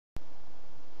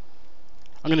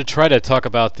I'm going to try to talk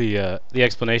about the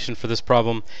explanation for this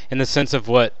problem in the sense of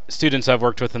what students I've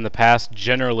worked with in the past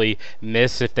generally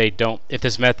miss if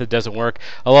this method doesn't work.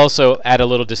 I'll also add a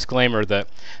little disclaimer that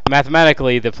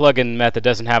mathematically the plug-in method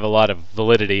doesn't have a lot of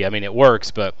validity. I mean, it works,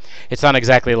 but it's not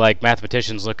exactly like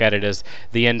mathematicians look at it as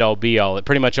the end-all be-all. It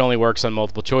pretty much only works on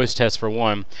multiple choice tests for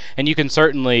one, and you can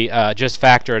certainly just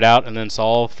factor it out and then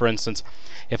solve. For instance,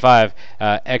 if I have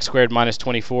x squared minus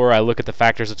 24, I look at the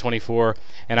factors of 24,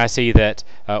 and I see that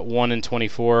 1 and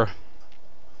 24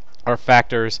 are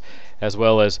factors, as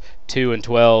well as 2 and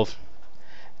 12,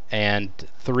 and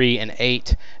 3 and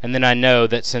 8. And then I know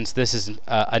that since this is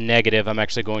a negative, I'm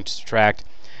actually going to subtract,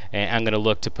 and I'm going to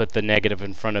look to put the negative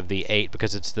in front of the 8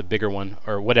 because it's the bigger one,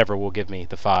 or whatever will give me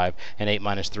the 5, and 8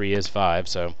 minus 3 is 5.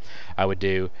 So I would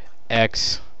do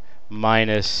x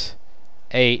minus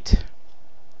 8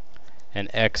 and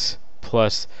x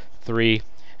plus 3,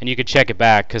 and you could check it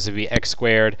back because it would be x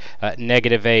squared,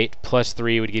 negative 8 plus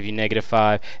 3 would give you negative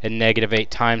 5, and negative 8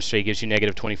 times 3 gives you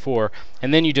negative 24,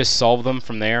 and then you just solve them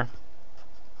from there.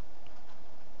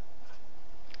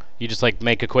 You just like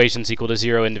make equations equal to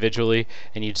 0 individually,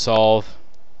 and you'd solve.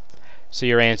 So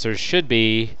your answers should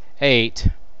be 8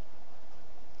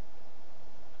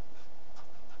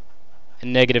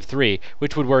 and negative 3,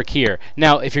 which would work here.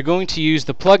 Now, if you're going to use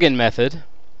the plug-in method,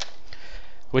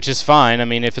 which is fine. I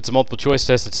mean, if it's a multiple choice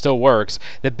test, it still works.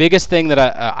 The biggest thing that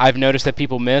I've noticed that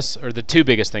people miss, or the two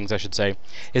biggest things I should say,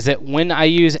 is that when I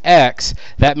use x,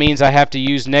 that means I have to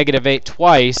use negative 8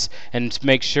 twice and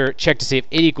make sure, check to see if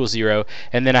it equals 0,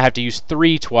 and then I have to use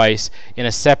 3 twice in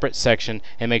a separate section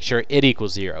and make sure it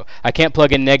equals 0. I can't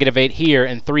plug in negative 8 here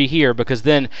and 3 here because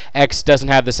then x doesn't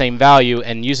have the same value,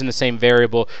 and using the same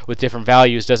variable with different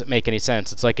values doesn't make any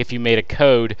sense. It's like if you made a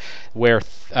code where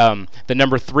the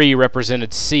number 3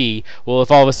 represented C. Well, if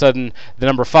all of a sudden the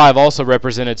number 5 also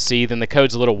represented C, then the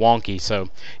code's a little wonky. So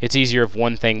it's easier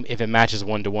if it matches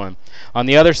 1 to 1. On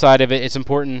the other side of it, it's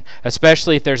important,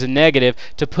 especially if there's a negative,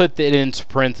 to put it into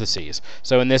parentheses.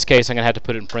 So in this case, I'm going to have to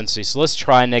put it in parentheses. So let's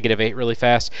try negative 8 really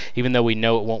fast, even though we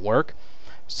know it won't work.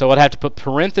 So I'd have to put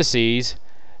parentheses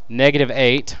negative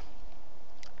 8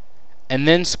 and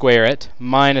then square it,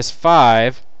 minus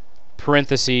 5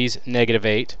 parentheses negative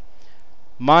 8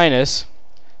 minus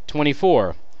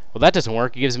 24. Well, that doesn't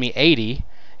work. It gives me 80,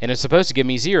 and it's supposed to give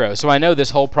me 0. So I know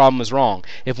this whole problem is wrong.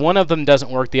 If one of them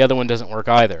doesn't work, the other one doesn't work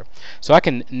either. So I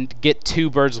can get two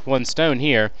birds with one stone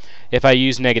here. If I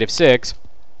use negative 6,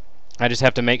 I just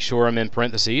have to make sure I'm in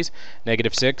parentheses.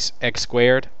 Negative 6 x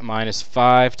squared minus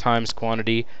 5 times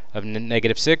quantity of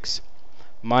negative 6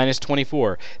 minus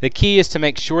 24. The key is to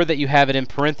make sure that you have it in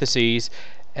parentheses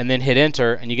and then hit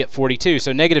enter, and you get 42.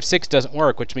 So negative 6 doesn't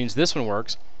work, which means this one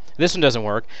works. This one doesn't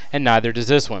work, and neither does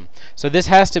this one. So this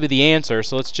has to be the answer,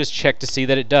 so let's just check to see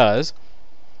that it does.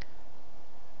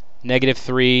 Negative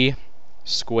 3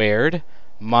 squared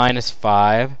minus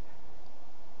 5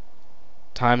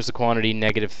 times the quantity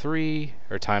negative 3,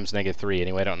 or times negative 3.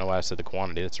 Anyway, I don't know why I said the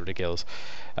quantity. That's ridiculous.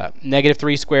 Negative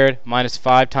 3 squared minus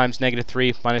 5 times negative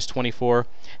 3 minus 24.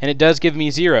 And it does give me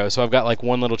 0, so I've got like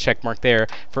one little check mark there.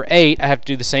 For 8, I have to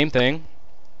do the same thing.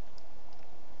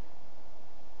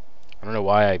 I don't know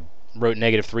why I wrote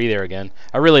negative 3 there again.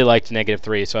 I really liked negative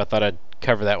 3, so I thought I'd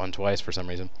cover that one twice for some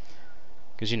reason.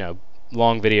 Because, you know,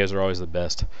 long videos are always the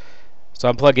best. So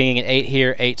I'm plugging in 8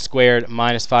 here, 8 squared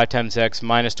minus 5 times x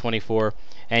minus 24,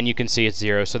 and you can see it's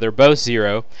 0. So they're both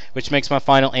 0, which makes my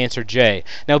final answer J.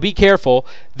 Now be careful.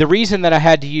 The reason that I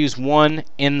had to use 1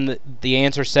 in the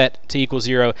answer set to equal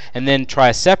 0 and then try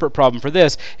a separate problem for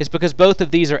this is because both of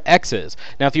these are x's.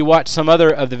 Now if you watch some other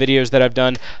of the videos that I've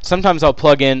done, sometimes I'll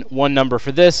plug in one number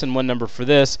for this and one number for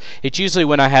this. It's usually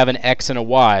when I have an x and a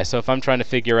y. So if I'm trying to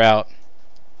figure out,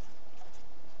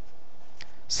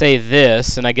 say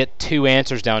this, and I get two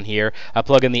answers down here, I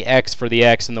plug in the x for the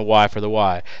x and the y for the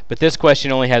y. But this question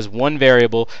only has one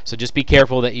variable, so just be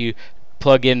careful that you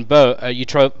plug in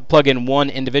plug in one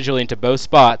individually into both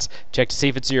spots. Check to see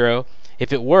if it's 0.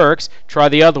 If it works, try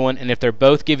the other one, and if they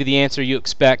both give you the answer you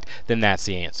expect, then that's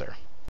the answer.